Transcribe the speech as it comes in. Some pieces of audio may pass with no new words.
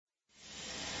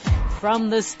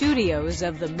From the studios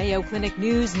of the Mayo Clinic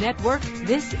News Network,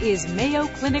 this is Mayo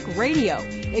Clinic Radio,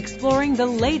 exploring the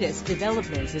latest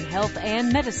developments in health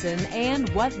and medicine and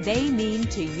what they mean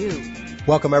to you.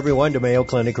 Welcome, everyone, to Mayo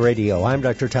Clinic Radio. I'm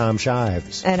Dr. Tom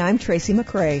Shives. And I'm Tracy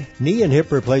McCrae. Knee and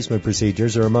hip replacement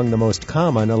procedures are among the most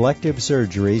common elective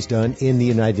surgeries done in the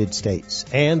United States.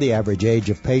 And the average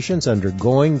age of patients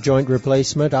undergoing joint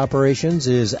replacement operations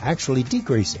is actually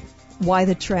decreasing. Why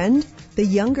the trend? The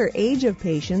younger age of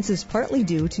patients is partly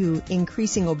due to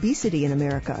increasing obesity in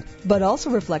America, but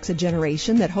also reflects a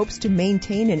generation that hopes to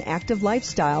maintain an active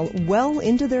lifestyle well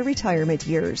into their retirement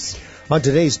years. On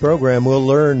today's program, we'll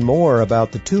learn more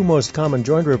about the two most common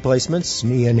joint replacements,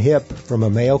 knee and hip, from a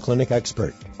Mayo Clinic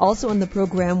expert. Also in the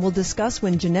program, we'll discuss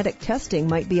when genetic testing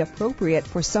might be appropriate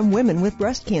for some women with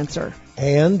breast cancer.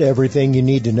 And everything you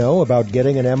need to know about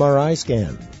getting an MRI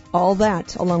scan. All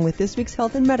that, along with this week's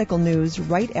health and medical news,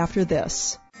 right after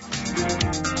this.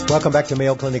 Welcome back to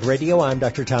Mayo Clinic Radio. I'm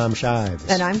Dr. Tom Shives.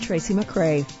 And I'm Tracy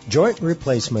McCrae. Joint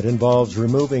replacement involves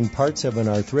removing parts of an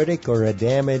arthritic or a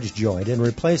damaged joint and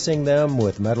replacing them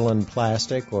with metal and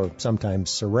plastic or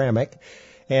sometimes ceramic,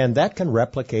 and that can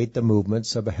replicate the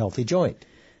movements of a healthy joint.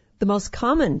 The most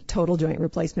common total joint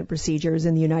replacement procedures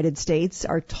in the United States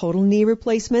are total knee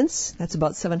replacements, that's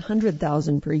about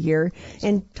 700,000 per year,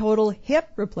 and total hip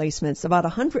replacements, about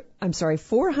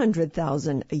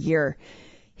 400,000 a year.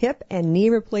 Hip and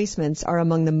knee replacements are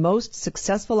among the most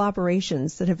successful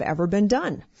operations that have ever been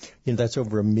done. You know, that's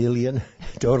over 1 million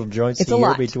total joints a year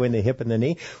lot between the hip and the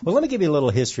knee. Well, let me give you a little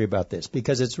history about this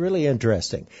because it's really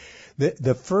interesting.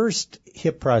 The first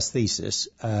hip prosthesis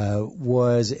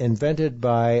was invented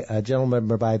by a gentleman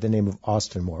by the name of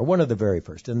Austin Moore, one of the very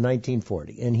first, in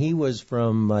 1940. And he was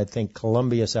from, I think,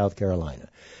 Columbia, South Carolina.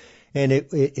 And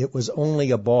it was only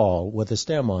a ball with a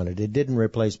stem on it. It didn't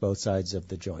replace both sides of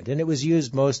the joint. And it was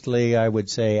used mostly, I would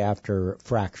say, after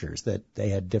fractures that they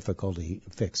had difficulty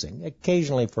fixing,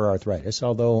 occasionally for arthritis,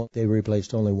 although they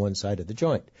replaced only one side of the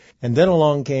joint. And then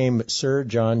along came Sir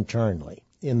John Charnley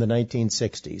in the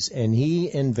 1960s, and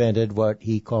he invented what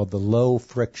he called the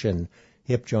low-friction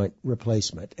hip joint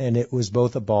replacement, and it was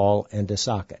both a ball and a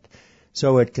socket.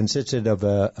 So it consisted of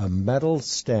a metal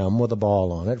stem with a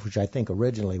ball on it, which I think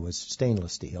originally was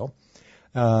stainless steel,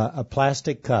 a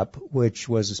plastic cup, which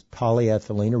was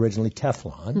polyethylene, originally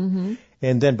Teflon,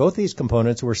 and then both these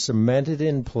components were cemented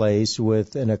in place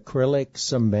with an acrylic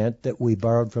cement that we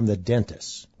borrowed from the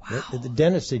dentists. Wow. The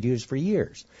dentists had used for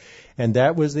years. And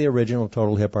that was the original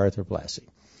total hip arthroplasty.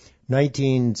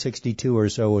 1962 or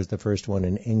so was the first one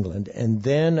in England. And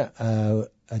then a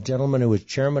gentleman who was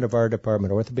chairman of our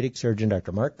department, orthopedic surgeon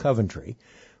Dr. Mark Coventry,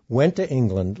 went to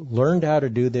England, learned how to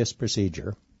do this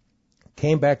procedure,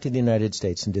 came back to the United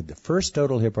States and did the first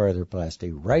total hip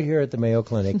arthroplasty right here at the Mayo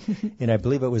Clinic, and I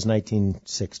believe it was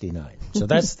 1969. So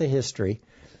that's the history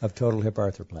of total hip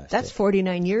arthroplasty. That's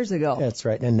 49 years ago. That's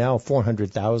right, and now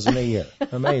 400,000 a year.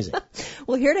 Amazing.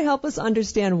 Well, here to help us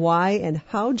understand why and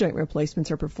how joint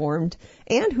replacements are performed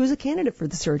and who's a candidate for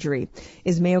the surgery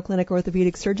is Mayo Clinic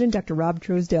orthopedic surgeon Dr. Rob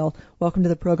Truesdale. Welcome to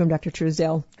the program, Dr.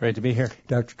 Truesdale. Great to be here.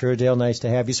 Dr. Truesdale, nice to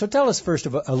have you. So tell us first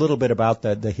a little bit about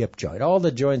the hip joint. All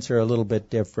the joints are a little bit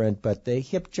different, but the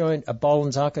hip joint, a ball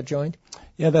and socket joint?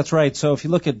 Yeah, that's right. So if you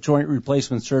look at joint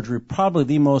replacement surgery, probably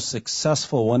the most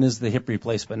successful one is the hip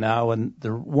replacement now, and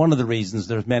one of the reasons,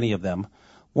 there's many of them,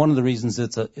 one of the reasons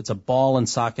it's a ball and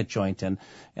socket joint, and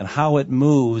how it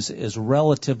moves is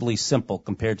relatively simple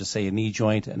compared to, say, a knee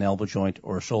joint, an elbow joint,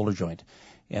 or a shoulder joint.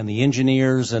 And the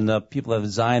engineers and the people that have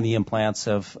designed the implants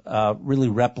have really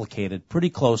replicated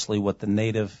pretty closely what the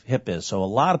native hip is. So a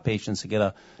lot of patients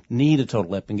that need a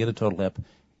total hip and get a total hip,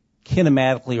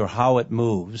 kinematically or how it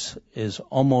moves is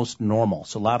almost normal.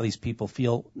 So a lot of these people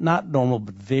feel not normal,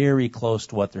 but very close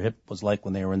to what their hip was like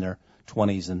when they were in their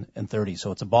 20s and 30s.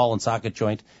 So it's a ball and socket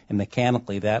joint, and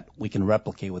mechanically that we can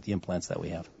replicate with the implants that we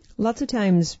have. Lots of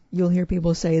times you'll hear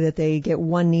people say that they get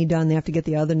one knee done, they have to get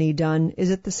the other knee done. Is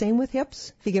it the same with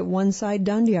hips? If you get one side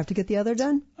done, do you have to get the other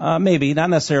done? Maybe, not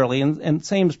necessarily. And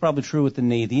same is probably true with the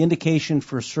knee. The indication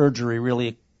for surgery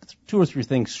really, 2 or 3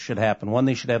 things should happen. One,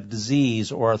 they should have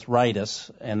disease or arthritis,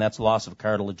 and that's loss of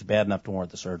cartilage bad enough to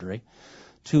warrant the surgery.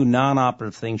 2,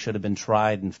 non-operative things should have been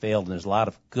tried and failed, and there's a lot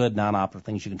of good non-operative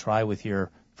things you can try with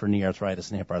for knee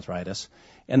arthritis and hip arthritis.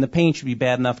 And the pain should be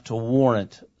bad enough to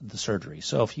warrant the surgery.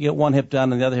 So if you get one hip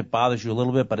done and the other hip bothers you a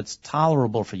little bit, but it's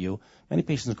tolerable for you, many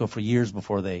patients go for years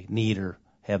before they need or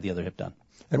have the other hip done.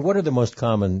 And what are the most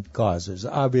common causes?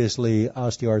 Obviously,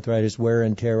 osteoarthritis, wear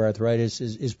and tear arthritis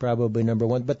is probably number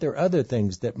one, but there are other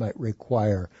things that might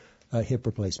require hip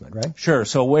replacement, right? Sure.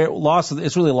 So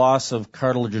it's really loss of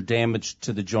cartilage or damage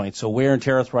to the joint. So wear and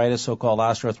tear arthritis, so-called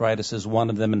osteoarthritis, is one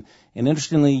of them. And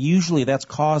interestingly, usually that's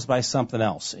caused by something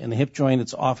else. In the hip joint,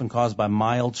 it's often caused by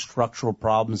mild structural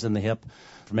problems in the hip.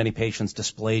 For many patients,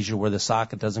 dysplasia where the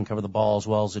socket doesn't cover the ball as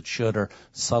well as it should, or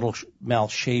subtle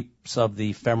malshapes of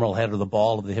the femoral head or the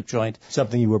ball of the hip joint.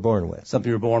 Something you were born with. Something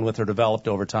you were born with or developed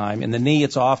over time. In the knee,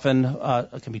 it's often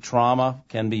it can be trauma,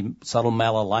 can be subtle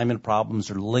malalignment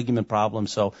problems or ligament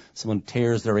problems. So someone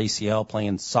tears their ACL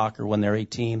playing soccer when they're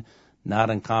 18. Not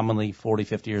uncommonly, 40,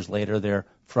 50 years later, they're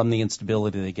from the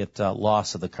instability, they get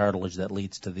loss of the cartilage that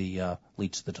leads to the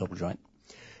total joint.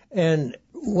 And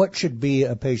what should be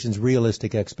a patient's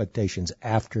realistic expectations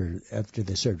after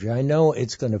the surgery? I know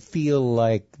it's going to feel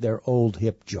like their old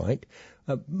hip joint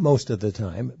most of the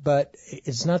time, but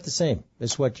it's not the same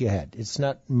as what you had. It's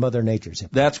not Mother Nature's hip.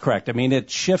 That's correct. I mean, it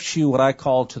shifts you what I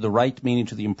call to the right, meaning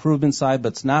to the improvement side,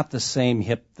 but it's not the same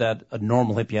hip that a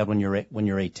normal hip you had when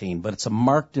you're 18. But it's a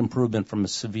marked improvement from a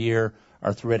severe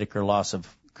arthritic or loss of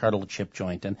cartilage hip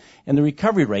joint. And the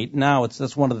recovery rate now,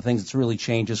 that's one of the things that's really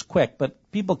changed is quick,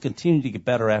 but people continue to get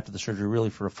better after the surgery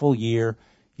really for a full year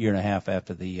and a half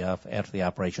after the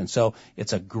operation. So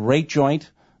it's a great joint.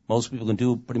 Most people can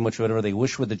do pretty much whatever they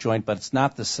wish with the joint, but it's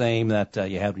not the same that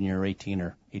you had when you were 18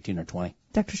 or 20.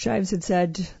 Dr. Shives had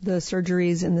said the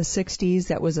surgeries in the 60s,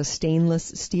 that was a stainless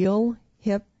steel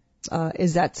hip.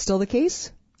 Is that still the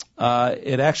case?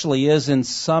 It actually is in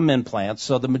some implants.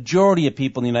 So the majority of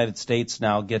people in the United States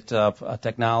now get a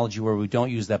technology where we don't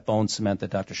use that bone cement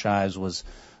that Dr. Shives was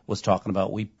talking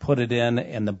about. We put it in,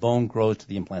 and the bone grows to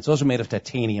the implants. Those are made of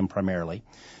titanium primarily,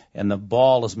 and the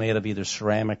ball is made of either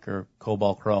ceramic or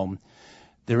cobalt chrome.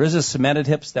 There is a cemented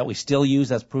hips that we still use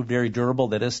that's proved very durable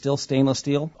that is still stainless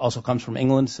steel. Also comes from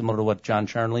England, similar to what John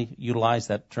Charnley utilized.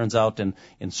 That turns out in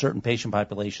certain patient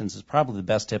populations is probably the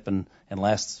best hip and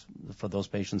lasts for those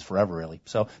patients forever, really.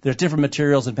 So there's different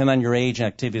materials. Depending on your age and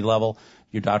activity level,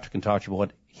 your doctor can talk to you about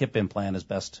what hip implant is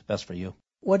best for you.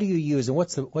 What do you use, and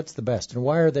what's the best, and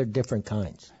why are there different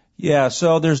kinds? Yeah,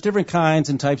 so there's different kinds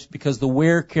and types because the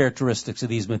wear characteristics of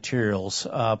these materials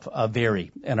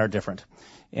vary and are different.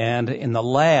 And in the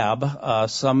lab,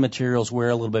 some materials wear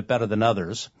a little bit better than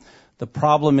others. The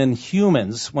problem in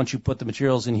humans, once you put the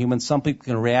materials in humans, some people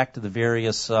can react to the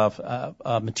various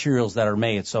materials that are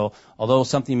made. So although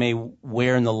something may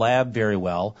wear in the lab very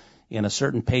well, in a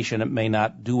certain patient it may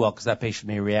not do well because that patient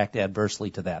may react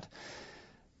adversely to that.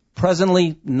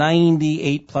 Presently,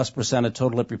 98+% of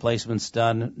total hip replacements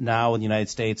done now in the United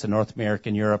States and North America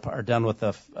and Europe are done with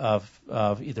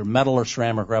either metal or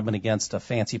ceramic rubbing against a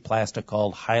fancy plastic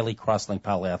called highly cross-linked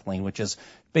polyethylene, which is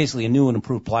basically a new and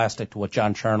improved plastic to what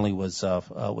John Charnley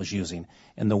was using.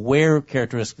 And the wear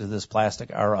characteristics of this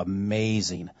plastic are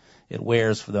amazing. It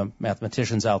wears, for the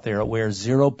mathematicians out there, it wears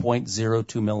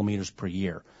 0.02 millimeters per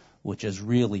year, which is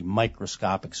really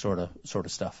microscopic sort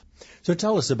of stuff. So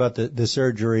tell us about the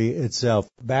surgery itself.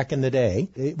 Back in the day,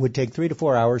 it would take 3 to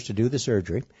 4 hours to do the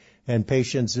surgery, and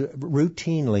patients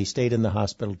routinely stayed in the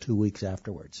hospital 2 weeks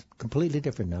afterwards. Completely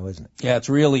different now, isn't it? Yeah, it's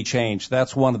really changed.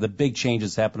 That's one of the big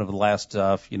changes that happened over the last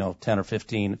 10 or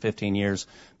 15 years.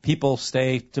 People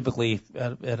stay typically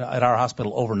at our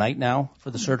hospital overnight now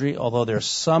for the surgery, although there are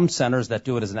some centers that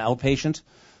do it as an outpatient.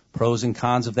 Pros and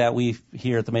cons of that. We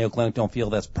here at the Mayo Clinic don't feel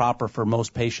that's proper for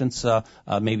most patients,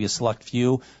 maybe a select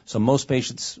few. So most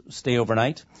patients stay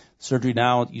overnight. Surgery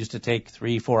now used to take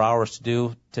 3-4 hours to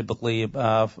do. Typically,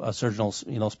 a surgeon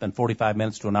will, spend 45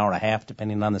 minutes to an hour and a half,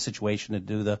 depending on the situation, to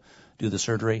do the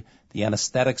surgery. The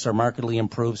anesthetics are markedly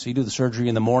improved. So you do the surgery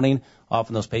in the morning.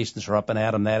 Often those patients are up and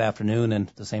at them that afternoon and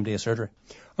the same day of surgery.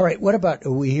 All right. What about,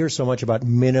 we hear so much about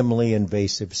minimally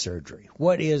invasive surgery.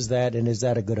 What is that, and is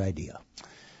that a good idea?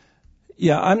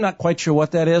 Yeah, I'm not quite sure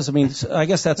what that is. I mean, I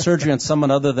guess that's surgery on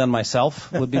someone other than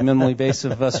myself would be minimally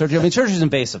invasive surgery. I mean, surgery is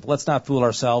invasive. Let's not fool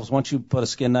ourselves. Once you put a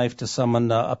skin knife to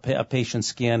someone, a patient's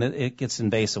skin, it gets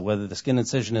invasive, whether the skin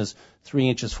incision is 3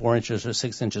 inches, 4 inches, or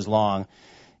 6 inches long.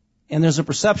 And there's a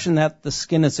perception that the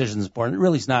skin incision is important. It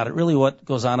really is not. It really what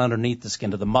goes on underneath the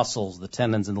skin, to the muscles, the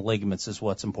tendons, and the ligaments is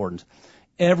what's important.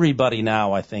 Everybody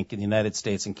now, I think, in the United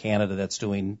States and Canada that's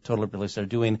doing total hip replacement are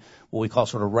doing what we call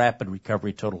sort of rapid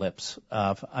recovery total hips.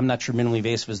 I'm not sure minimally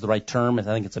invasive is the right term. I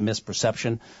think it's a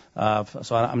misperception.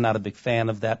 So I'm not a big fan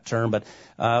of that term. But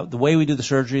the way we do the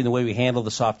surgery and the way we handle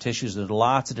the soft tissues, there's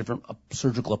lots of different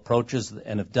surgical approaches,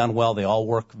 and if done well, they all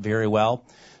work very well.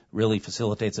 Really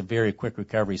facilitates a very quick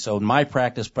recovery. So in my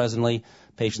practice presently,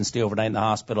 patients stay overnight in the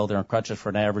hospital. They're on crutches for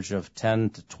an average of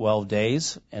 10 to 12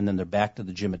 days, and then they're back to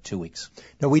the gym at 2 weeks.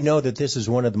 Now, we know that this is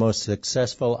one of the most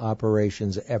successful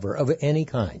operations ever of any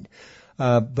kind,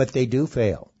 but they do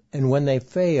fail. And when they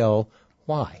fail,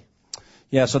 why?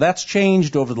 Yeah, so that's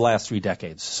changed over the last 3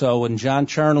 decades. So when John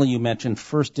Charnley, you mentioned,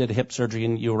 first did hip surgery,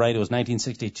 and you were right, it was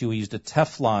 1962, he used a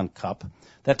Teflon cup.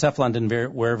 That Teflon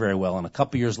didn't wear very well, and a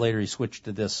couple years later he switched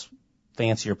to this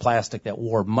fancier plastic that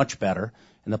wore much better,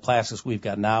 and the plastics we've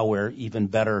got now wear even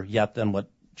better yet than what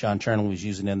John Charnley was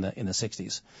using in the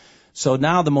 60s. So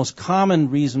now the most common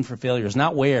reason for failure is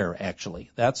not wear, actually.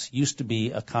 That's used to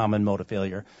be a common mode of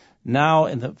failure. Now,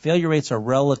 and the failure rates are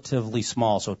relatively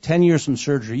small. So 10 years from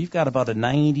surgery, you've got about a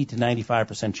 90 to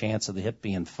 95% chance of the hip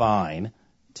being fine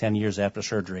 10 years after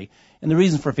surgery. And the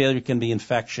reason for failure can be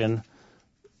infection,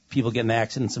 people get in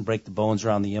accidents and break the bones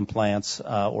around the implants,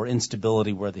 or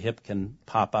instability where the hip can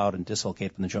pop out and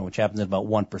dislocate from the joint, which happens in about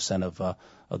 1%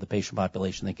 of the patient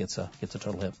population that gets a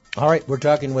total hip. All right, we're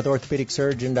talking with orthopedic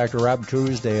surgeon Dr. Rob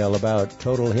Truesdale about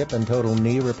total hip and total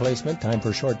knee replacement. Time for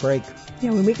a short break.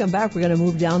 Yeah, when we come back, we're going to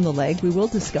move down the leg. We will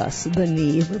discuss the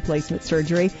knee replacement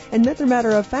surgery. And myth or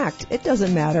matter of fact, it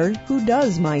doesn't matter who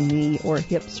does my knee or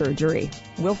hip surgery.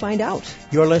 We'll find out.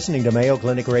 You're listening to Mayo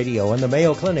Clinic Radio and the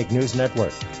Mayo Clinic News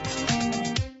Network.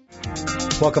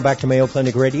 Welcome back to Mayo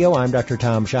Clinic Radio. I'm Dr.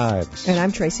 Tom Shives. And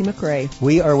I'm Tracy McRae.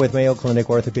 We are with Mayo Clinic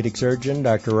orthopedic surgeon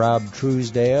Dr. Rob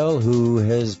Truesdale, who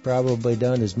has probably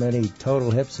done as many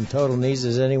total hips and total knees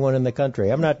as anyone in the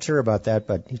country. I'm not sure about that,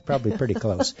 but he's probably pretty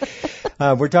close.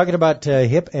 We're talking about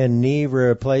hip and knee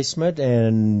replacement,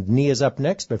 and knee is up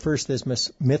next. But first, this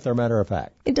myth or matter of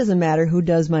fact. It doesn't matter who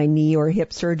does my knee or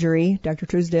hip surgery. Dr.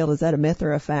 Truesdale, is that a myth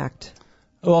or a fact?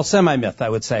 Well, semi-myth, I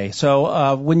would say.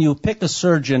 So when you pick a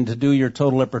surgeon to do your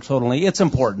total hip or total knee, it's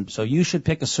important. So you should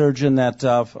pick a surgeon that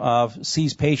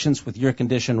sees patients with your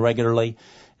condition regularly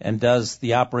and does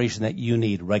the operation that you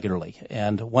need regularly.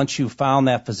 And once you've found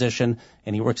that physician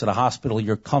and he works at a hospital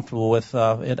you're comfortable with,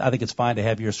 I think it's fine to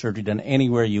have your surgery done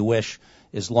anywhere you wish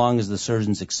as long as the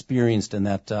surgeon's experienced in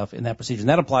that procedure. And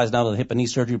that applies now to the hip and knee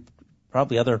surgery,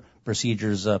 probably other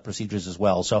procedures as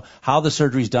well. So how the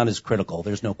surgery is done is critical.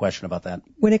 There's no question about that.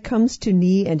 When it comes to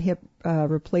knee and hip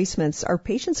replacements, are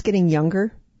patients getting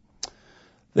younger?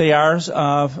 They are.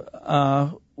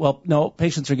 Well, no,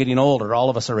 patients are getting older. All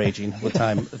of us are aging with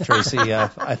time, Tracy,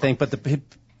 I think. But the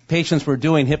patients we're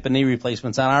doing hip and knee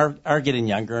replacements on are getting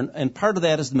younger. And part of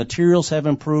that is the materials have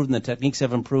improved and the techniques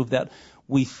have improved, that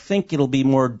we think it'll be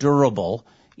more durable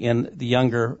in the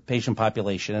younger patient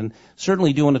population. And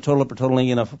certainly doing a total hip or total knee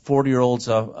in a 40-year-old's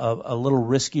a little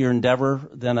riskier endeavor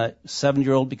than a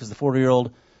 70-year-old, because the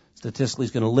 40-year-old statistically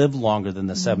is going to live longer than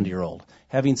the 70-year-old.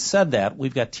 Having said that,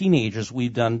 we've got teenagers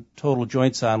we've done total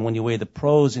joints on when you weigh the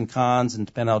pros and cons and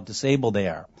depend on how disabled they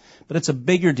are. But it's a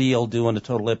bigger deal doing a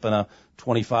total hip in a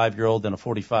 25-year-old than a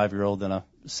 45-year-old than a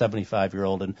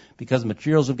 75-year-old. And because the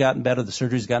materials have gotten better, the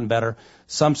surgery's gotten better,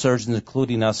 some surgeons,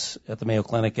 including us at the Mayo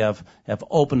Clinic, have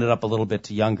opened it up a little bit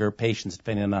to younger patients,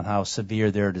 depending on how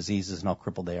severe their disease is and how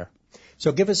crippled they are.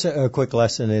 So give us a quick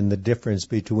lesson in the difference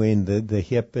between the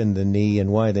hip and the knee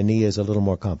and why the knee is a little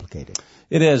more complicated.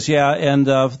 It is, yeah. And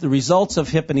the results of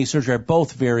hip and knee surgery are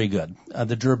both very good.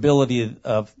 The durability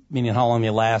of, meaning how long they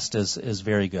last, is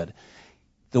very good.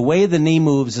 The way the knee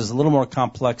moves is a little more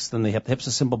complex than the hip. The hip's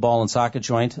a simple ball and socket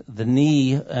joint. The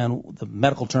knee, and the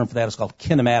medical term for that is called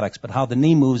kinematics, but how the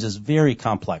knee moves is very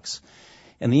complex.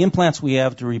 And the implants we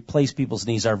have to replace people's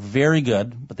knees are very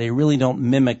good, but they really don't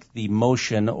mimic the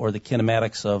motion or the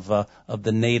kinematics of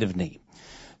the native knee.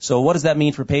 So what does that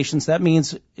mean for patients? That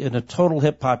means in a total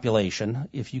hip population,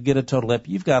 if you get a total hip,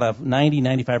 you've got a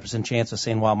 90-95% chance of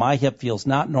saying, well, my hip feels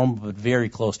not normal, but very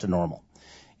close to normal.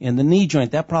 In the knee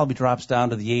joint, that probably drops down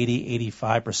to the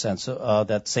 80-85%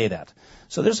 that say that.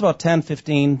 So there's about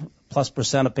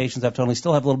 10-15+% of patients that totally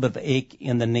still have a little bit of ache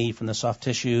in the knee from the soft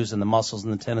tissues and the muscles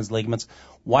and the tendons, ligaments.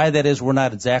 Why that is, we're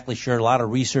not exactly sure. A lot of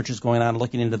research is going on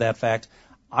looking into that fact.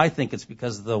 I think it's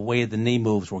because of the way the knee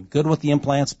moves. We're good with the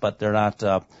implants, but they're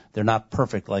not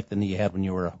perfect like the knee you had when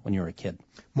you were a kid.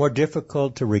 More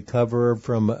difficult to recover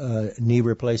from a knee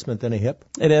replacement than a hip?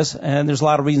 It is, and there's a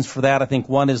lot of reasons for that. I think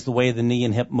one is the way the knee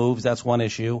and hip moves. That's one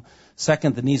issue.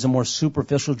 Second, the knee's a more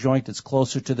superficial joint. It's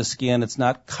closer to the skin. It's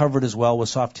not covered as well with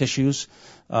soft tissues.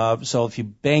 So if you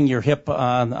bang your hip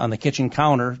on the kitchen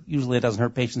counter, usually it doesn't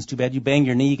hurt patients too bad. You bang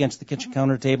your knee against the kitchen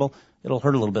counter table, it'll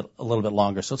hurt a little bit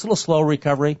longer. So it's a little slow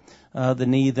recovery, the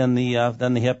knee than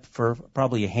the hip, for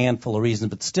probably a handful of reasons,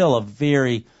 but still a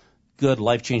very good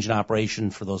life-changing operation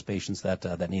for those patients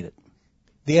that need it.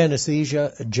 The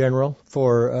anesthesia general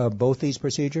for both these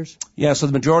procedures? Yeah, so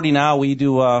the majority now we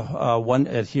do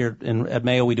here at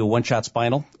Mayo we do a one-shot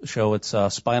spinal. So it's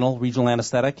spinal regional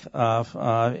anesthetic,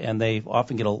 and they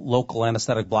often get a local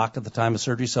anesthetic block at the time of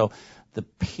surgery. So the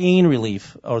pain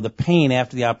relief or the pain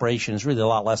after the operation is really a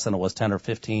lot less than it was 10 or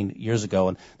 15 years ago.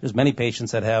 And there's many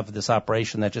patients that have this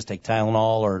operation that just take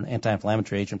Tylenol or an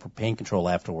anti-inflammatory agent for pain control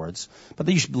afterwards. But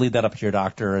you should leave that up to your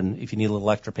doctor, and if you need a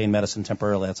little extra pain medicine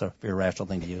temporarily, that's a very rational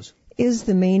thing to use. Is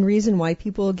the main reason why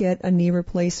people get a knee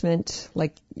replacement,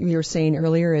 like you were saying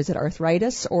earlier, is it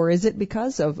arthritis, or is it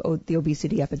because of the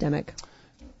obesity epidemic?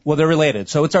 Well, they're related.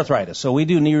 So it's arthritis. So we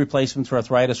do knee replacements for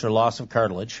arthritis or loss of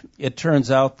cartilage. It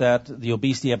turns out that the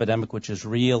obesity epidemic, which is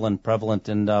real and prevalent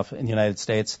in the United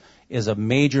States, is a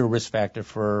major risk factor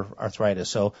for arthritis.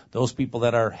 So those people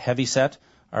that are heavy set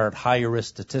are at higher risk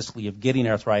statistically of getting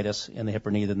arthritis in the hip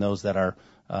or knee than those that are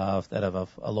that have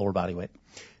a lower body weight.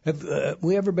 Have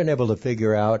we ever been able to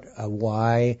figure out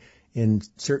why in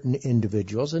certain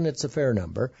individuals, and it's a fair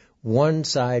number, one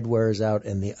side wears out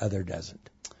and the other doesn't?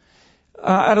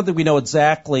 I don't think we know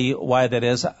exactly why that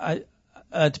is.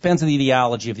 It depends on the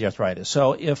etiology of the arthritis.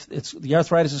 So if the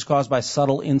arthritis is caused by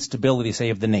subtle instability, say,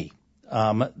 of the knee,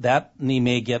 that knee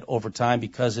may get over time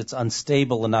because it's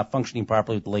unstable and not functioning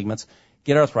properly with the ligaments,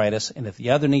 get arthritis. And if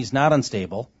the other knee is not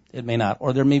unstable, it may not.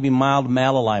 Or there may be mild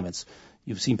malalignments.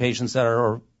 You've seen patients that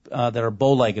are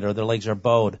bow-legged or their legs are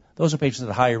bowed. Those are patients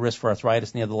at higher risk for arthritis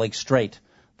and they have the leg straight.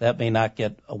 That may not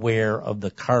get aware of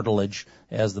the cartilage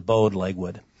as the bowed leg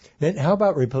would. Then how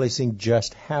about replacing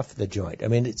just half the joint? I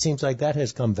mean, it seems like that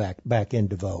has come back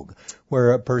into vogue,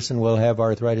 where a person will have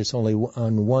arthritis only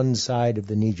on one side of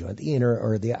the knee joint, the inner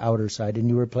or the outer side, and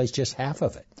you replace just half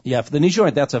of it. Yeah, for the knee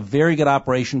joint, that's a very good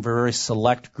operation for a very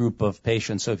select group of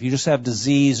patients. So if you just have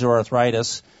disease or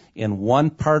arthritis in one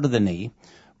part of the knee,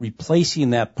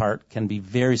 replacing that part can be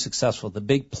very successful. The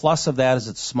big plus of that is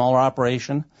it's a smaller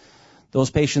operation. Those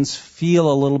patients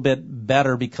feel a little bit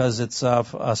better because it's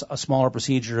a smaller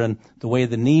procedure, and the way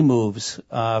the knee moves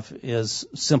is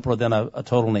simpler than a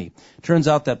total knee. It turns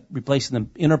out that replacing the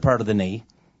inner part of the knee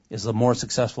is a more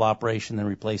successful operation than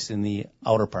replacing the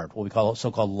outer part, what we call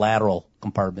so-called lateral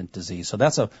compartment disease. So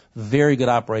that's a very good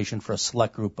operation for a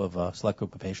select group of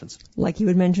patients. Like you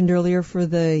had mentioned earlier, for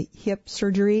the hip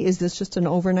surgery, is this just an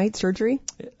overnight surgery?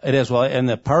 It is. Well, and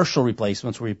the partial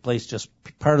replacements where you replace just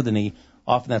part of the knee,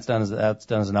 often that's done as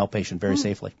an outpatient very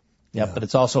safely. Yeah, but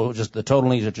it's also just the total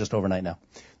knees are just overnight now.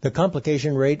 The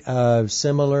complication rate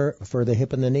similar for the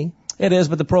hip and the knee? It is,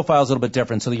 but the profile is a little bit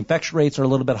different. So the infection rates are a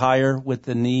little bit higher with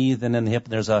the knee than in the hip.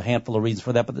 There's a handful of reasons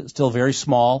for that, but it's still very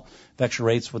small. Infection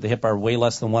rates with the hip are way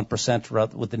less than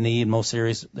 1%. With the knee, in most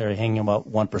series, they're hanging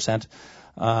about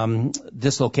 1%.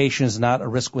 Dislocation is not a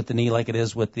risk with the knee like it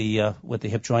is with the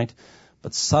hip joint.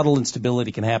 But subtle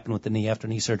instability can happen with the knee after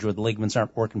knee surgery where the ligaments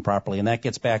aren't working properly. And that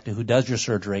gets back to who does your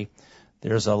surgery.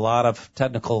 There's a lot of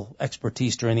technical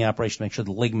expertise during the operation to make sure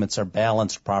the ligaments are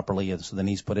balanced properly and so the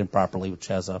knee's put in properly, which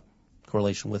has a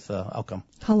correlation with outcome.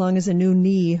 How long is a new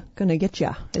knee going to get you?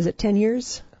 Is it 10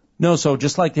 years? No, so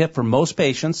just like the hip, for most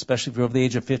patients, especially if you're over the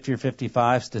age of 50 or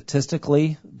 55,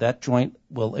 statistically, that joint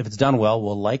will, if it's done well,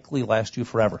 will likely last you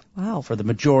forever. Wow. For the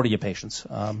majority of patients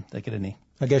that get a knee.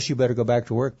 I guess you better go back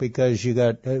to work because we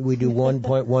do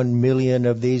 1.1 million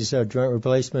of these joint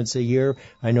replacements a year.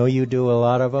 I know you do a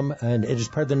lot of them, and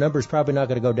the number's probably not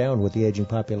going to go down with the aging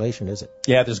population, is it?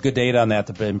 Yeah, there's good data on that.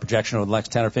 In projection over the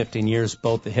next 10 or 15 years,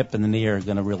 both the hip and the knee are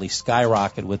going to really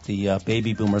skyrocket with the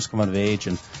baby boomers coming of age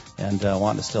and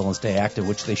wanting to still stay active,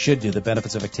 which they should do. The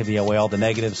benefits of activity outweigh all the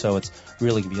negatives, so it's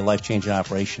really going to be a life-changing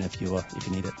operation if you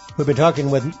need it. We've been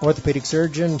talking with orthopedic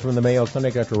surgeon from the Mayo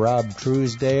Clinic, Dr. Rob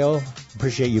Truesdale.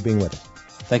 Appreciate you being with us.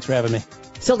 Thanks for having me.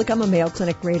 Still to come on Mayo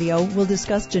Clinic Radio, we'll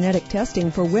discuss genetic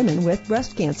testing for women with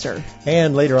breast cancer.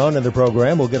 And later on in the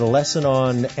program, we'll get a lesson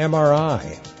on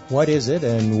MRI. What is it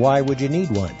and why would you need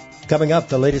one? Coming up,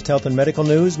 the latest health and medical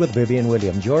news with Vivian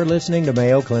Williams. You're listening to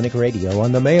Mayo Clinic Radio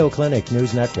on the Mayo Clinic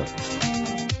News Network.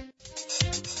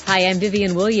 Hi, I'm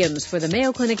Vivian Williams for the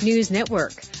Mayo Clinic News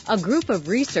Network. A group of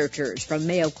researchers from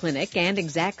Mayo Clinic and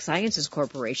Exact Sciences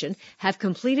Corporation have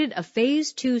completed a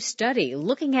Phase 2 study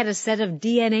looking at a set of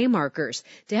DNA markers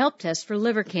to help test for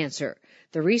liver cancer.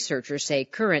 The researchers say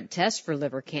current tests for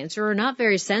liver cancer are not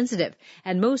very sensitive,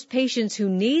 and most patients who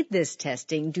need this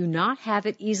testing do not have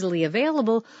it easily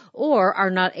available or are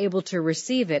not able to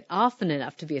receive it often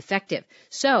enough to be effective.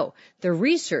 So, the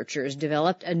researchers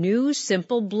developed a new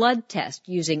simple blood test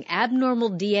using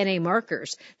abnormal DNA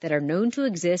markers that are known to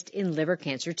exist in liver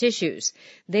cancer tissues.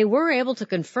 They were able to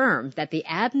confirm that the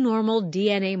abnormal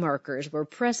DNA markers were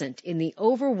present in the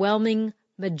overwhelming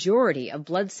majority of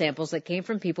blood samples that came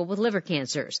from people with liver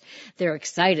cancers. They're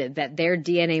excited that their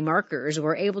DNA markers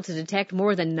were able to detect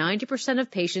more than 90%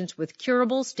 of patients with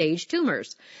curable stage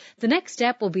tumors. The next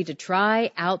step will be to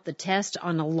try out the test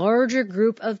on a larger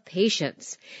group of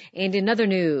patients. And in other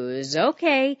news,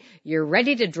 okay, you're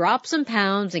ready to drop some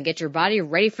pounds and get your body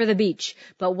ready for the beach.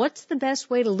 But what's the best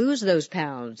way to lose those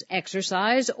pounds?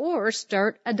 Exercise or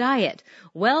start a diet?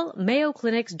 Well, Mayo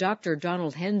Clinic's Dr.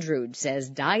 Donald Hendrud says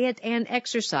diet and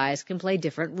exercise can play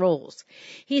different roles.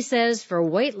 He says for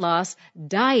weight loss,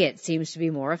 diet seems to be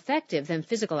more effective than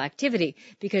physical activity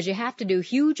because you have to do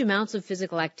huge amounts of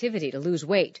physical activity to lose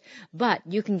weight. But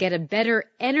you can get a better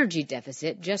energy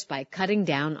deficit just by cutting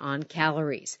down on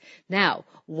calories. Now,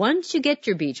 once you get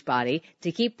your beach body,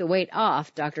 to keep the weight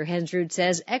off, Dr. Hensrud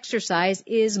says exercise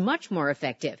is much more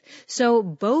effective. So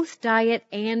both diet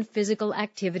and physical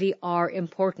activity are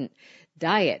important.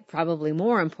 Diet probably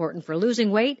more important for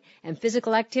losing weight and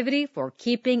physical activity for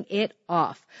keeping it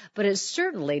off. But it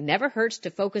certainly never hurts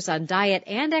to focus on diet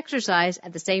and exercise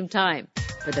at the same time.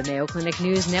 For the Mayo Clinic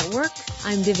News Network,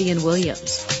 I'm Vivian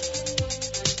Williams.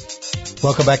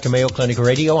 Welcome back to Mayo Clinic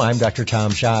Radio. I'm Dr.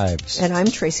 Tom Shives. And I'm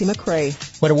Tracy McRae.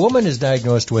 When a woman is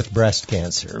diagnosed with breast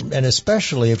cancer, and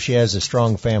especially if she has a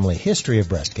strong family history of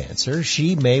breast cancer,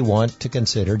 she may want to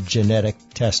consider genetic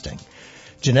testing.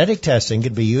 Genetic testing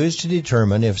can be used to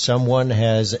determine if someone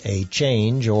has a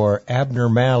change or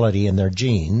abnormality in their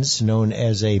genes, known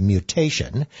as a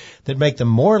mutation, that make them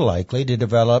more likely to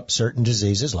develop certain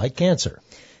diseases like cancer.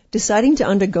 Deciding to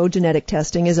undergo genetic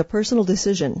testing is a personal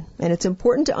decision, and it's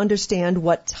important to understand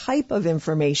what type of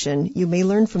information you may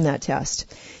learn from that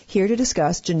test. Here to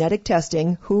discuss genetic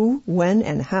testing, who, when,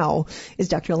 and how, is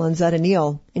Dr. Lanzetta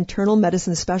Neal, internal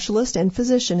medicine specialist and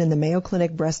physician in the Mayo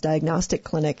Clinic Breast Diagnostic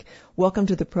Clinic. Welcome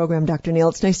to the program, Dr. Neal.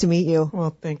 It's nice to meet you.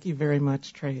 Well, thank you very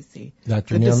much, Tracy.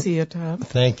 Dr. Good Neal, to see you, Tom.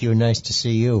 Thank you. Nice to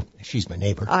see you. She's my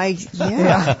neighbor. Meeting. You're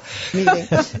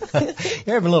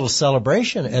having a little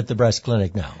celebration at the breast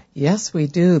clinic now. Yes, we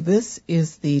do. This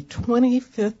is the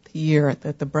 25th year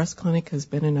that the breast clinic has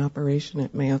been in operation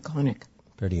at Mayo Clinic.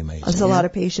 Pretty amazing. That's a lot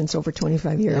of patients over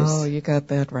 25 years. Oh, you got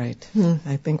that right.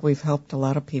 I think we've helped a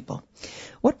lot of people.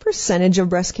 What percentage of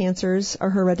breast cancers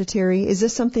are hereditary? Is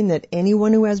this something that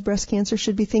anyone who has breast cancer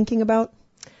should be thinking about?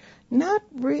 Not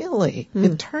really.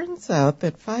 It turns out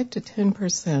that 5 to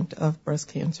 10% of breast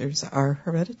cancers are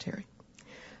hereditary.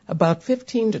 About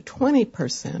 15 to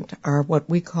 20% are what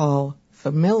we call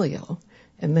familial,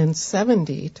 and then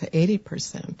 70 to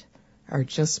 80% are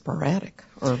just sporadic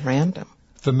or random.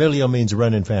 Familial means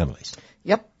run in families.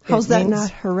 Yep. How's that not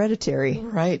hereditary?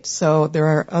 Right. So there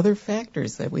are other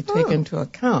factors that we take into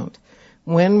account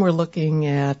when we're looking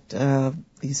at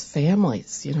these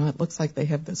families. You know, it looks like they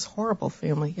have this horrible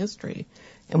family history,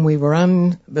 and we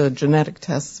run the genetic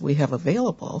tests we have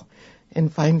available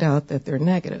and find out that they're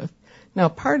negative. Now,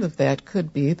 part of that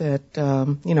could be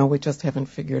that, we just haven't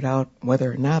figured out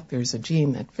whether or not there's a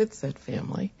gene that fits that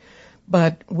family.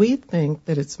 But we think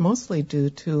that it's mostly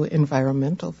due to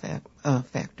environmental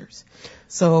factors.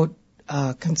 So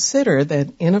consider that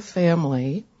in a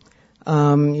family,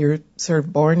 you're sort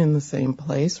of born in the same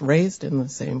place, raised in the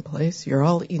same place. You're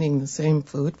all eating the same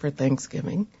food for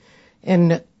Thanksgiving.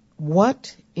 And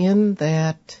what in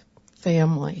that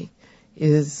family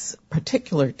is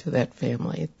particular to that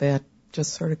family that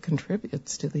just sort of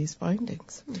contributes to these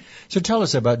findings. So tell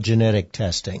us about genetic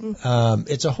testing.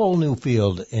 It's a whole new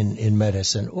field in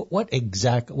medicine. What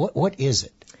is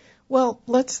it? Well,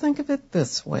 let's think of it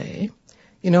this way.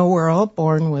 You know, we're all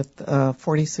born with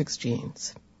 46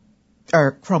 genes,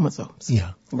 or chromosomes.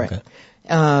 Yeah. Right. Okay.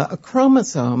 A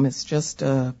chromosome is just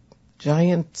a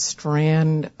giant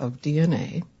strand of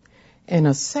DNA, and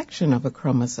a section of a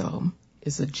chromosome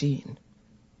is a gene.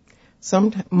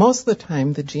 Most of the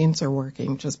time, the genes are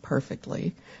working just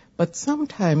perfectly, but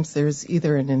sometimes there's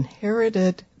either an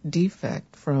inherited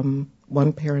defect from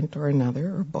one parent or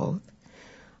another, or both,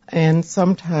 and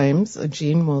sometimes a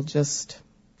gene will just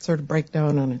sort of break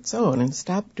down on its own and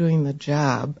stop doing the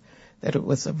job that it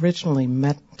was originally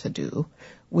meant to do,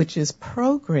 which is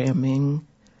programming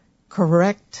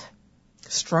correct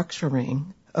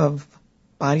structuring of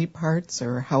body parts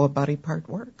or how a body part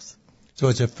works. So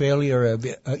it's a failure of,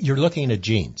 you're looking at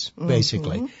genes,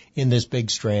 basically, in this big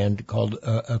strand called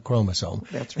a chromosome.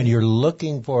 That's right. And you're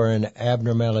looking for an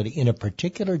abnormality in a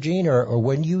particular gene, or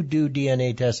when you do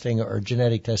DNA testing or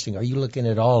genetic testing, are you looking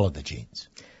at all of the genes?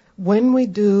 When we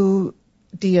do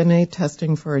DNA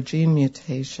testing for a gene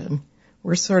mutation,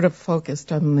 we're sort of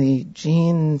focused on the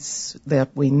genes that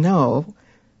we know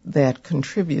that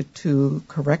contribute to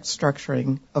correct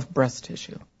structuring of breast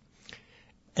tissue.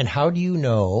 And how do you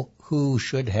know who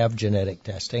should have genetic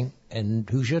testing and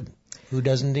who shouldn't? Who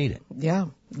doesn't need it? Yeah,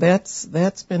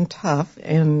 that's been tough.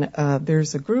 And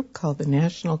there's a group called the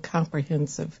National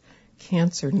Comprehensive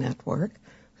Cancer Network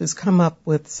who's come up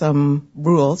with some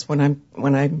rules. When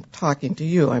I'm talking to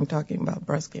you, I'm talking about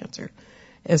breast cancer,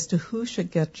 as to who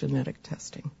should get genetic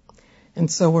testing.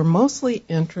 And so we're mostly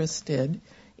interested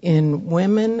in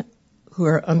women who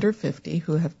are under 50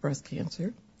 who have breast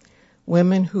cancer,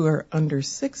 women who are under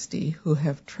 60 who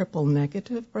have triple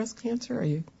negative breast cancer. Are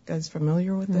you guys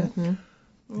familiar with that?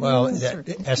 Mm-hmm. Well,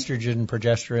 estrogen,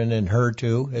 progesterone, and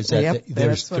HER2, is that Yep,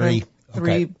 there's three?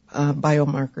 Three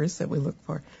biomarkers that we look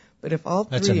for. But if all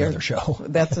That's three another are, show.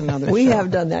 That's another show. We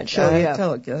have done that show, yeah. I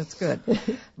told you, that's good.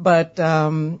 But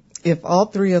if all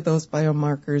three of those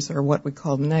biomarkers are what we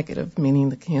call negative, meaning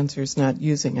the cancer is not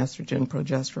using estrogen,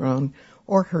 progesterone,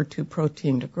 or HER2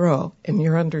 protein to grow, and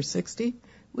you're under 60,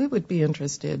 we would be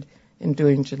interested in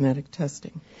doing genetic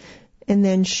testing. And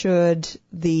then should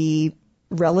the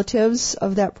relatives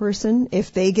of that person,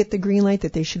 if they get the green light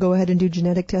that they should go ahead and do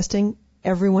genetic testing,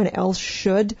 everyone else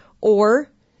should? Or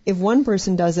if one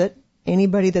person does it,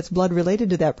 anybody that's blood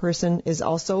related to that person is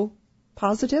also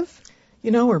positive?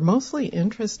 You know, we're mostly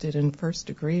interested in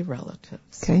first-degree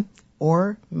relatives. Okay.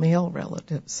 Or male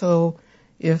relatives. So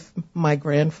if my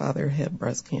grandfather had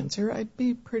breast cancer, I'd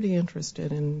be pretty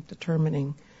interested in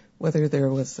determining whether there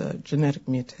was a genetic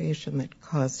mutation that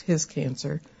caused his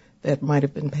cancer that might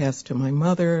have been passed to my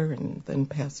mother and then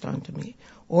passed on to me,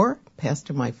 or passed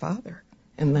to my father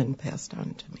and then passed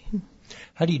on to me.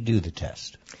 How do you do the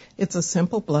test? It's a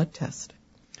simple blood test.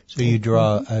 So you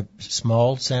draw a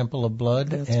small sample of blood,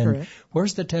 That's and correct.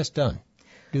 Where's the test done?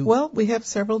 Well, we have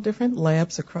several different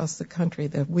labs across the country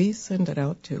that we send it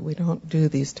out to. We don't do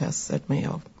these tests at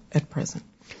Mayo at present.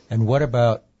 And what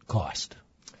about cost?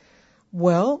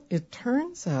 Well, it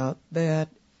turns out that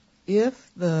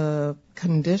if the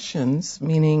conditions,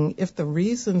 meaning if the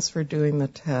reasons for doing the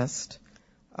test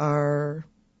are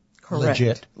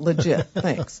correct. Legit,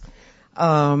 thanks.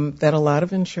 That a lot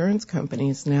of insurance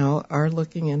companies now are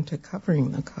looking into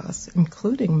covering the costs,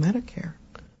 including Medicare.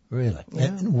 Really? Yeah.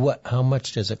 And how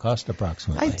much does it cost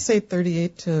approximately? I'd say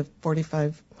 $3,800 to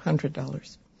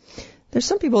 $4,500. There's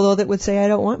some people, though, that would say, I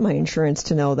don't want my insurance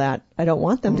to know that. I don't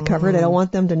want them to cover it. I don't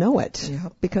want them to know it.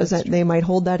 Yep, because they might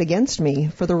hold that against me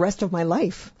for the rest of my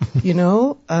life. You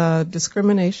know,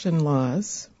 discrimination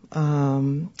laws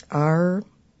are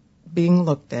being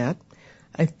looked at.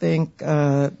 I think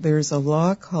there's a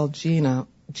law called GINA,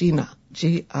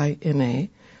 G-I-N-A,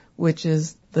 which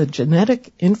is the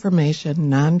Genetic Information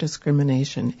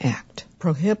Non-Discrimination Act.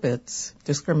 Prohibits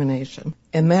discrimination.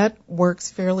 And that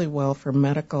works fairly well for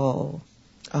medical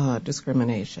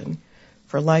discrimination.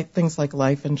 For things like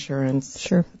life insurance,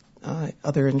 Sure.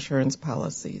 Other insurance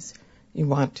policies, you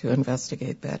want to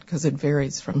investigate that because it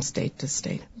varies from state to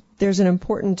state. There's an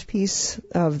important piece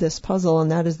of this puzzle,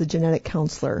 and that is the genetic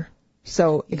counselor.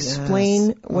 So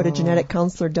explain what a genetic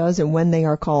counselor does and when they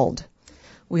are called.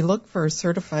 We look for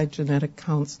certified genetic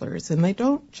counselors, and they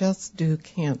don't just do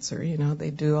cancer. You know, they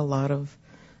do a lot of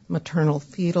maternal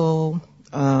fetal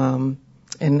and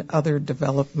other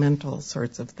developmental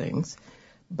sorts of things.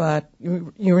 But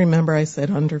you remember I said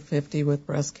under 50 with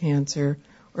breast cancer,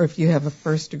 or if you have a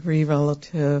first-degree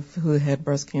relative who had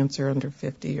breast cancer under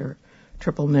 50 or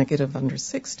triple negative under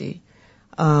 60,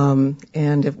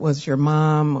 and it was your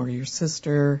mom or your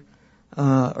sister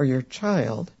or your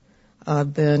child,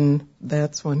 then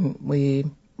that's when we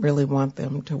really want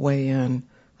them to weigh in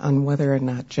on whether or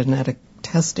not genetic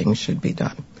testing should be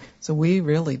done. So we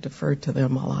really defer to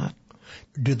them a lot.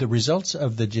 Do the results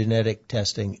of the genetic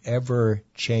testing ever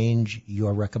change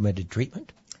your recommended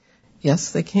treatment?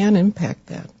 Yes, they can impact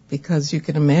that, because you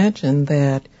can imagine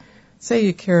that, say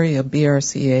you carry a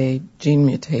BRCA gene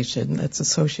mutation that's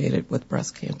associated with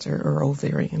breast cancer or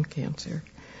ovarian cancer.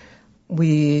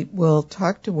 We will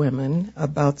talk to women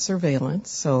about surveillance.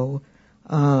 So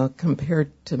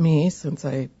compared to me, since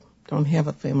I don't have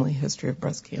a family history of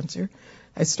breast cancer,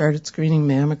 I started screening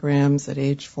mammograms at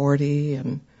age 40,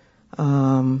 and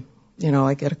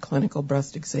I get a clinical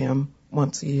breast exam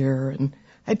once a year, and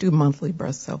I do monthly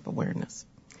breast self-awareness.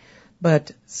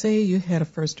 But say you had a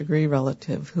first-degree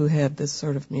relative who had this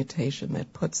sort of mutation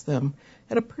that puts them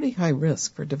at a pretty high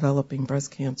risk for developing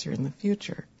breast cancer in the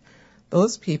future.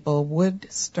 Those people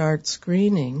would start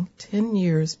screening 10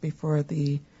 years before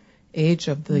the age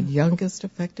of the youngest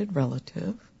affected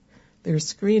relative. Their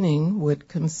screening would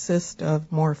consist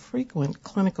of more frequent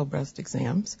clinical breast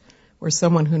exams, where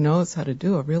someone who knows how to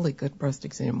do a really good breast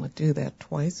exam would do that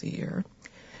twice a year.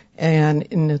 And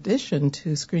in addition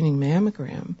to screening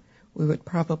mammogram, we would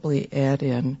probably add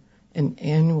in an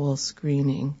annual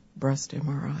screening breast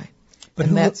MRI. But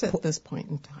and that's at this point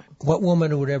in time. What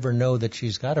woman would ever know that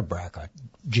she's got a BRCA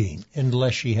gene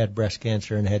unless she had breast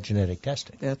cancer and had genetic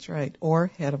testing? That's right. Or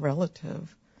had a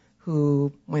relative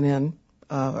who went in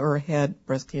or had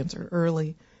breast cancer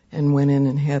early and went in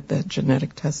and had that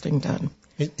genetic testing done.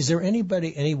 Is there any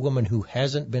woman who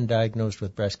hasn't been diagnosed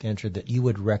with breast cancer that you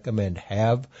would recommend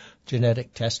have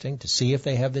genetic testing to see if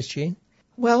they have this gene?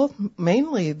 Well,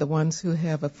 mainly the ones who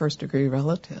have a first-degree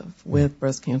relative with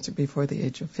breast cancer before the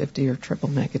age of 50 or triple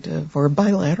negative or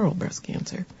bilateral breast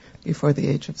cancer before the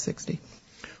age of 60.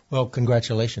 Well,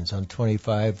 congratulations on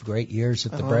 25 great years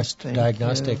at the Breast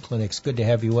Diagnostic Clinics. Good to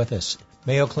have you with us.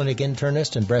 Mayo Clinic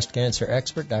internist and breast cancer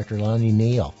expert, Dr. Lonnie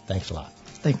Neal. Thanks a lot.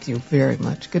 Thank you very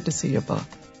much. Good to see you, Buck.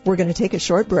 We're going to take a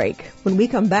short break. When we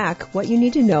come back, what you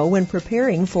need to know when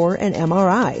preparing for an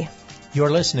MRI.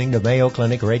 You're listening to Mayo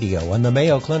Clinic Radio on the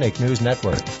Mayo Clinic News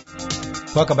Network.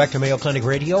 Welcome back to Mayo Clinic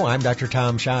Radio. I'm Dr.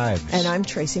 Tom Shives. And I'm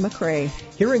Tracy McCrae.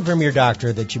 Hearing from your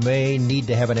doctor that you may need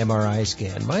to have an MRI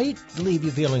scan might leave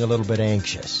you feeling a little bit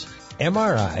anxious.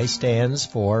 MRI stands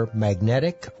for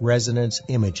magnetic resonance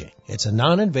imaging. It's a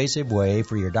non-invasive way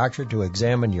for your doctor to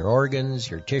examine your organs,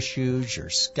 your tissues, your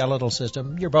skeletal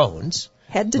system, your bones.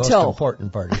 Head to most toe. Most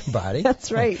important part of your body.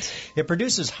 That's right. It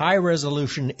produces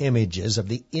high-resolution images of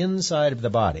the inside of the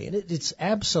body. And it's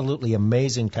absolutely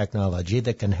amazing technology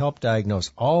that can help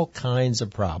diagnose all kinds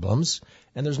of problems,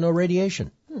 and there's no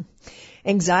radiation.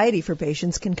 Anxiety for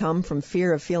patients can come from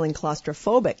fear of feeling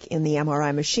claustrophobic in the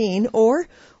MRI machine or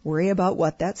worry about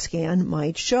what that scan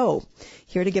might show.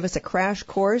 Here to give us a crash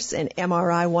course in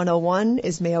MRI 101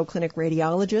 is Mayo Clinic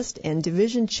radiologist and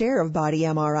division chair of body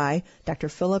MRI, Dr.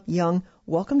 Philip Young.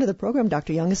 Welcome to the program,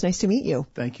 Dr. Young. It's nice to meet you.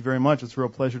 Thank you very much. It's a real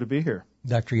pleasure to be here.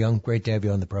 Dr. Young, great to have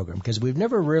you on the program because we've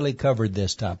never really covered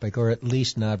this topic, or at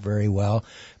least not very well.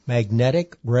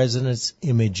 Magnetic resonance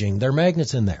imaging. There are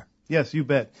magnets in there. Yes, you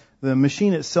bet. The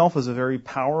machine itself is a very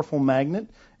powerful magnet,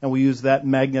 and we use that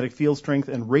magnetic field strength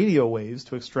and radio waves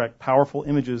to extract powerful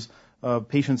images of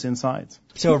patients' insides.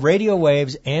 So radio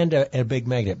waves and a big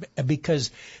magnet,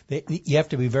 because you have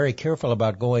to be very careful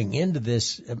about going into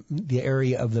the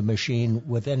area of the machine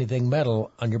with anything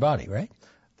metal on your body, right?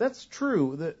 That's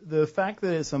true. The fact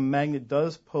that it's a magnet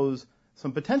does pose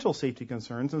some potential safety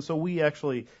concerns, and so we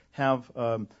actually have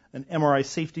an MRI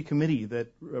safety committee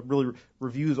that really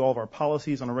reviews all of our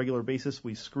policies on a regular basis.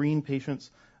 We screen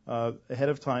patients ahead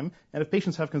of time, and if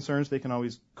patients have concerns, they can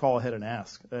always call ahead and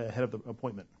ask ahead of the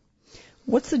appointment.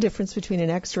 What's the difference between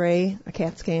an X-ray, a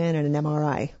CAT scan, and an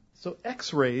MRI? So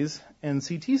X-rays and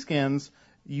CT scans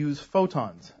use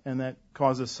photons, and that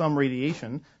causes some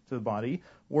radiation to the body,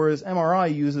 whereas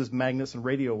MRI uses magnets and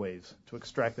radio waves to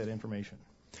extract that information.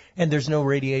 And there's no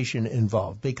radiation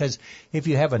involved, because if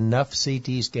you have enough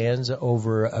CT scans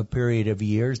over a period of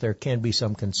years, there can be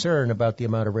some concern about the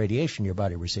amount of radiation your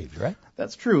body receives, right?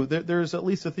 That's true. There's at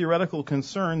least a theoretical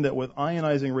concern that with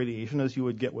ionizing radiation, as you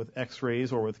would get with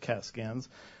X-rays or with CAT scans,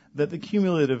 that the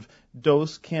cumulative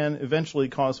dose can eventually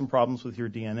cause some problems with your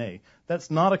DNA. That's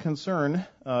not a concern,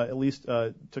 at least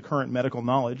to current medical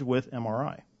knowledge, with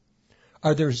MRI.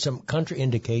 Are there some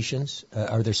contraindications?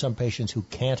 Are there some patients who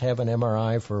can't have an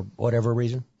MRI for whatever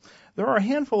reason? There are a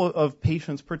handful of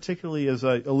patients, particularly as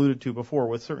I alluded to before,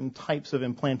 with certain types of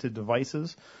implanted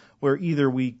devices where either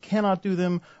we cannot do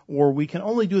them or we can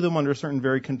only do them under certain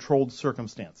very controlled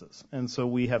circumstances. And so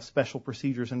we have special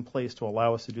procedures in place to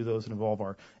allow us to do those and involve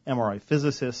our MRI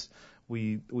physicists.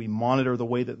 We monitor the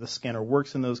way that the scanner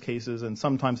works in those cases and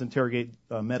sometimes interrogate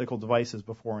medical devices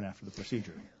before and after the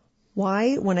procedure.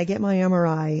 Why, when I get my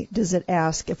MRI, does it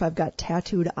ask if I've got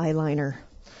tattooed eyeliner?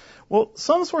 Well,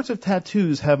 some sorts of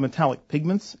tattoos have metallic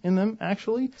pigments in them,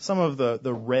 actually. Some of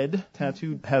the red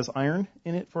tattoo has iron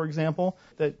in it, for example.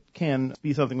 That can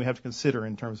be something we have to consider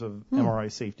in terms of MRI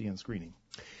safety and screening.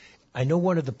 I know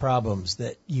one of the problems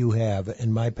that you have,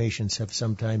 and my patients have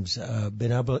sometimes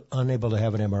been unable to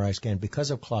have an MRI scan because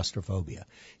of claustrophobia.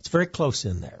 It's very close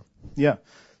in there. Yeah.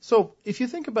 So if you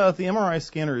think about it, the MRI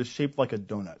scanner is shaped like a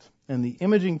donut, and the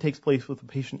imaging takes place with the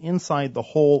patient inside the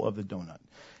hole of the donut.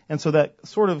 And so that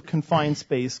sort of confined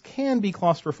space can be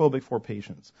claustrophobic for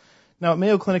patients. Now, at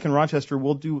Mayo Clinic in Rochester,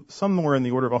 we'll do somewhere in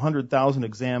the order of 100,000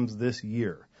 exams this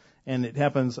year. And it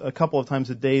happens a couple of times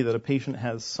a day that a patient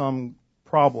has some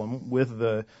problem with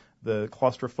the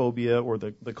claustrophobia or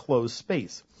the closed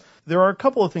space. There are a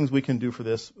couple of things we can do for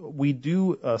this. We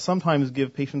do sometimes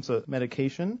give patients a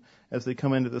medication as they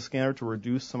come into the scanner to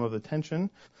reduce some of the tension.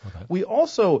 Okay. We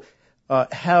also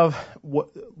have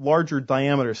larger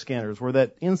diameter scanners where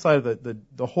that inside of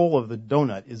the hole of the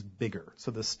donut is bigger.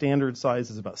 So the standard size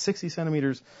is about 60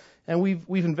 centimeters, And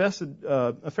we've invested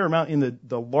a fair amount in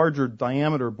the larger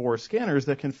diameter bore scanners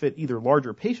that can fit either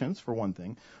larger patients, for one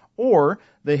thing, or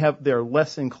they're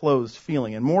less enclosed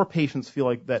feeling. And more patients feel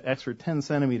like that extra 10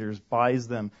 centimeters buys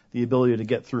them the ability to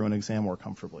get through an exam more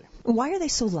comfortably. Why are they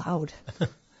so loud?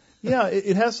 Yeah,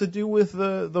 it has to do with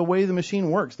the way the machine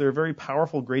works. There are very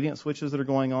powerful gradient switches that are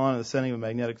going on in the setting of a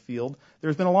magnetic field.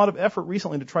 There's been a lot of effort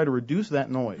recently to try to reduce that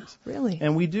noise. Really?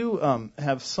 And we do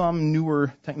have some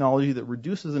newer technology that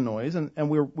reduces the noise, and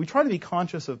we try to be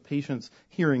conscious of patients'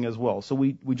 hearing as well. So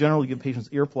we generally give patients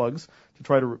earplugs to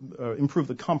try to improve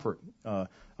the comfort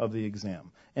of the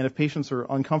exam. And if patients are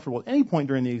uncomfortable at any point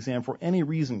during the exam for any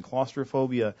reason,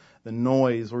 claustrophobia, the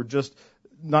noise, or just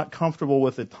not comfortable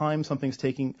with the time something's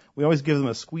taking, we always give them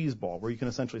a squeeze ball where you can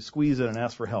essentially squeeze it and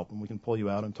ask for help, and we can pull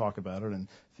you out and talk about it and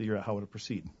figure out how to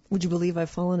proceed. Would you believe I've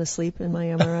fallen asleep in my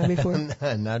MRI before?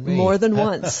 Not me. More than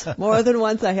once. More than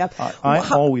once I have. I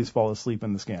always fall asleep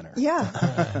in the scanner.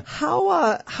 Yeah.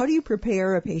 How do you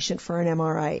prepare a patient for an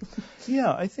MRI?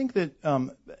 Yeah, I think that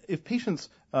if patients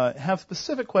have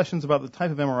specific questions about the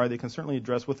type of MRI, they can certainly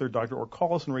address with their doctor or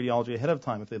call us in radiology ahead of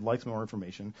time if they'd like some more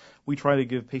information. We try to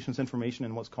give patients information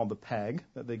in what's called the PAG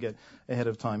that they get ahead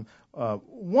of time.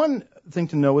 One thing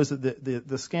to know is that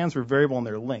the scans are variable in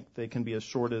their length. They can be as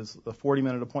short as a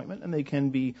 40-minute appointment, and they can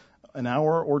be an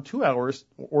hour or 2 hours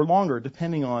or longer,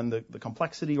 depending on the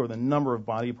complexity or the number of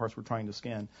body parts we're trying to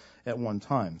scan at one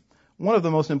time. One of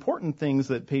the most important things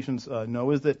that patients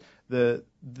know is that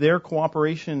their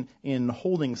cooperation in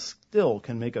holding still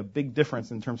can make a big difference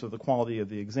in terms of the quality of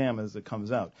the exam as it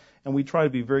comes out. And we try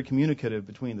to be very communicative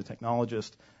between the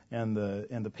technologist and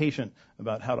the patient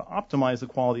about how to optimize the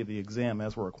quality of the exam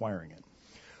as we're acquiring it.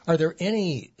 Are there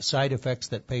any side effects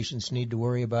that patients need to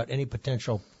worry about? Any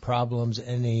potential problems?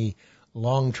 Any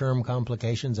long-term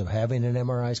complications of having an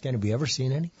MRI scan? Have you ever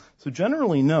seen any? So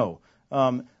generally, no.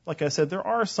 Like I said, there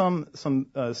are some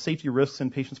safety risks in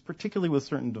patients, particularly with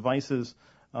certain devices.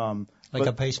 Like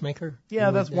a pacemaker? Yeah,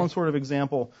 that's one sort of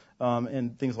example,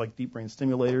 and things like deep brain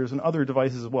stimulators and other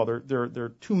devices as well. There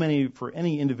are too many for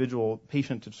any individual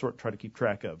patient to sort of try to keep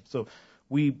track of. So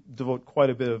we devote quite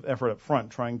a bit of effort up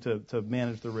front trying to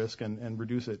manage the risk and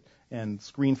reduce it and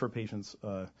screen for patients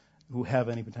who have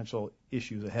any potential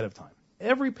issues ahead of time.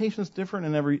 Every patient's different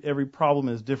and every problem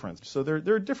is different. So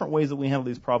there are different ways that we handle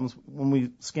these problems. When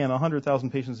we scan 100,000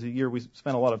 patients a year, we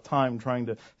spend a lot of time trying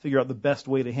to figure out the best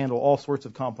way to handle all sorts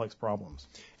of complex problems.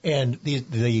 And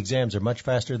the exams are much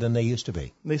faster than they used to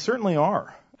be. They certainly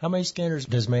are. How many scanners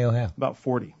does Mayo have? About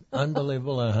 40.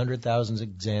 Unbelievable, 100,000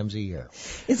 exams a year.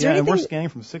 And we're scanning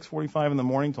from 6:45 in the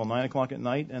morning till 9 o'clock at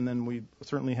night, and then we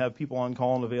certainly have people on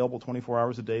call and available 24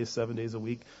 hours a day, 7 days a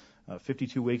week,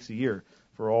 52 weeks a year,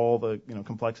 for all the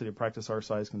complexity of practice our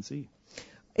size can see.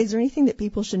 Is there anything that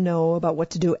people should know about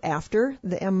what to do after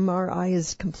the MRI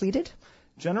is completed?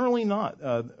 Generally not.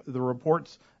 The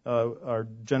reports are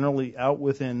generally out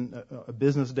within a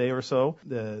business day or so.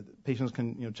 The patients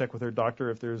can check with their doctor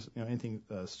if there's anything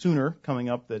sooner coming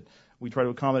up. That we try to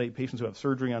accommodate patients who have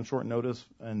surgery on short notice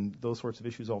and those sorts of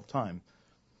issues all the time.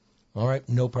 All right,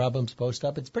 no problems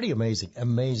post-op. It's pretty amazing.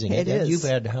 It is. You've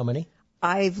had how many?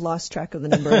 I've lost track of the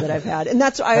number that I've had. And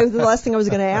that's the last thing I was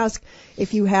going to ask.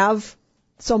 If you have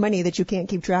so many that you can't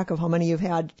keep track of how many you've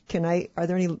had, are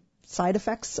there any side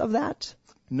effects of that?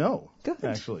 No, Good.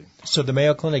 Actually. So the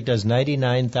Mayo Clinic does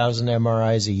 99,000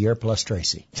 MRIs a year plus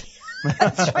Tracy.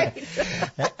 That's right.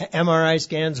 MRI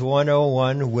Scans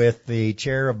 101 with the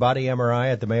chair of body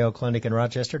MRI at the Mayo Clinic in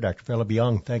Rochester, Dr. Philip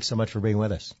Young. Thanks so much for being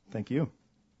with us. Thank you.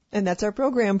 And that's our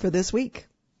program for this week.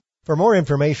 For more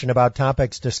information about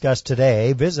topics discussed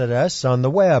today, visit us on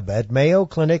the web at Mayo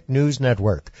Clinic News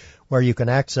Network, where you can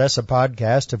access a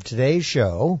podcast of today's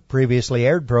show, previously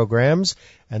aired programs,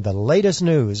 and the latest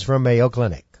news from Mayo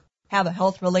Clinic. Have a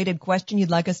health-related question you'd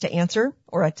like us to answer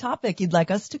or a topic you'd like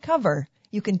us to cover?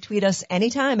 You can tweet us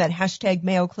anytime at hashtag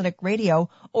Mayo Clinic Radio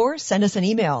or send us an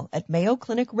email at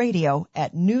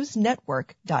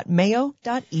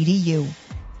mayoclinicradio@newsnetwork.mayo.edu.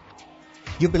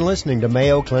 You've been listening to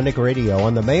Mayo Clinic Radio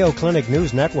on the Mayo Clinic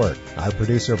News Network. Our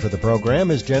producer for the program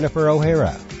is Jennifer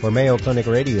O'Hara. For Mayo Clinic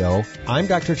Radio, I'm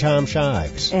Dr. Tom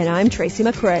Shives. And I'm Tracy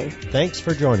McCrae. Thanks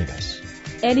for joining us.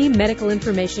 Any medical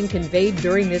information conveyed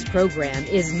during this program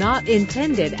is not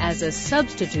intended as a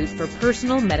substitute for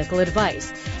personal medical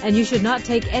advice, and you should not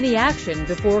take any action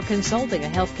before consulting a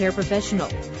healthcare professional.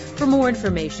 For more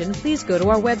information, please go to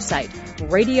our website,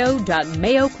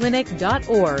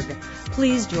 radio.mayoclinic.org.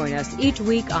 Please join us each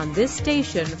week on this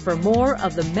station for more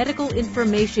of the medical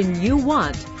information you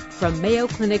want from Mayo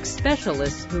Clinic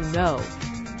specialists who know.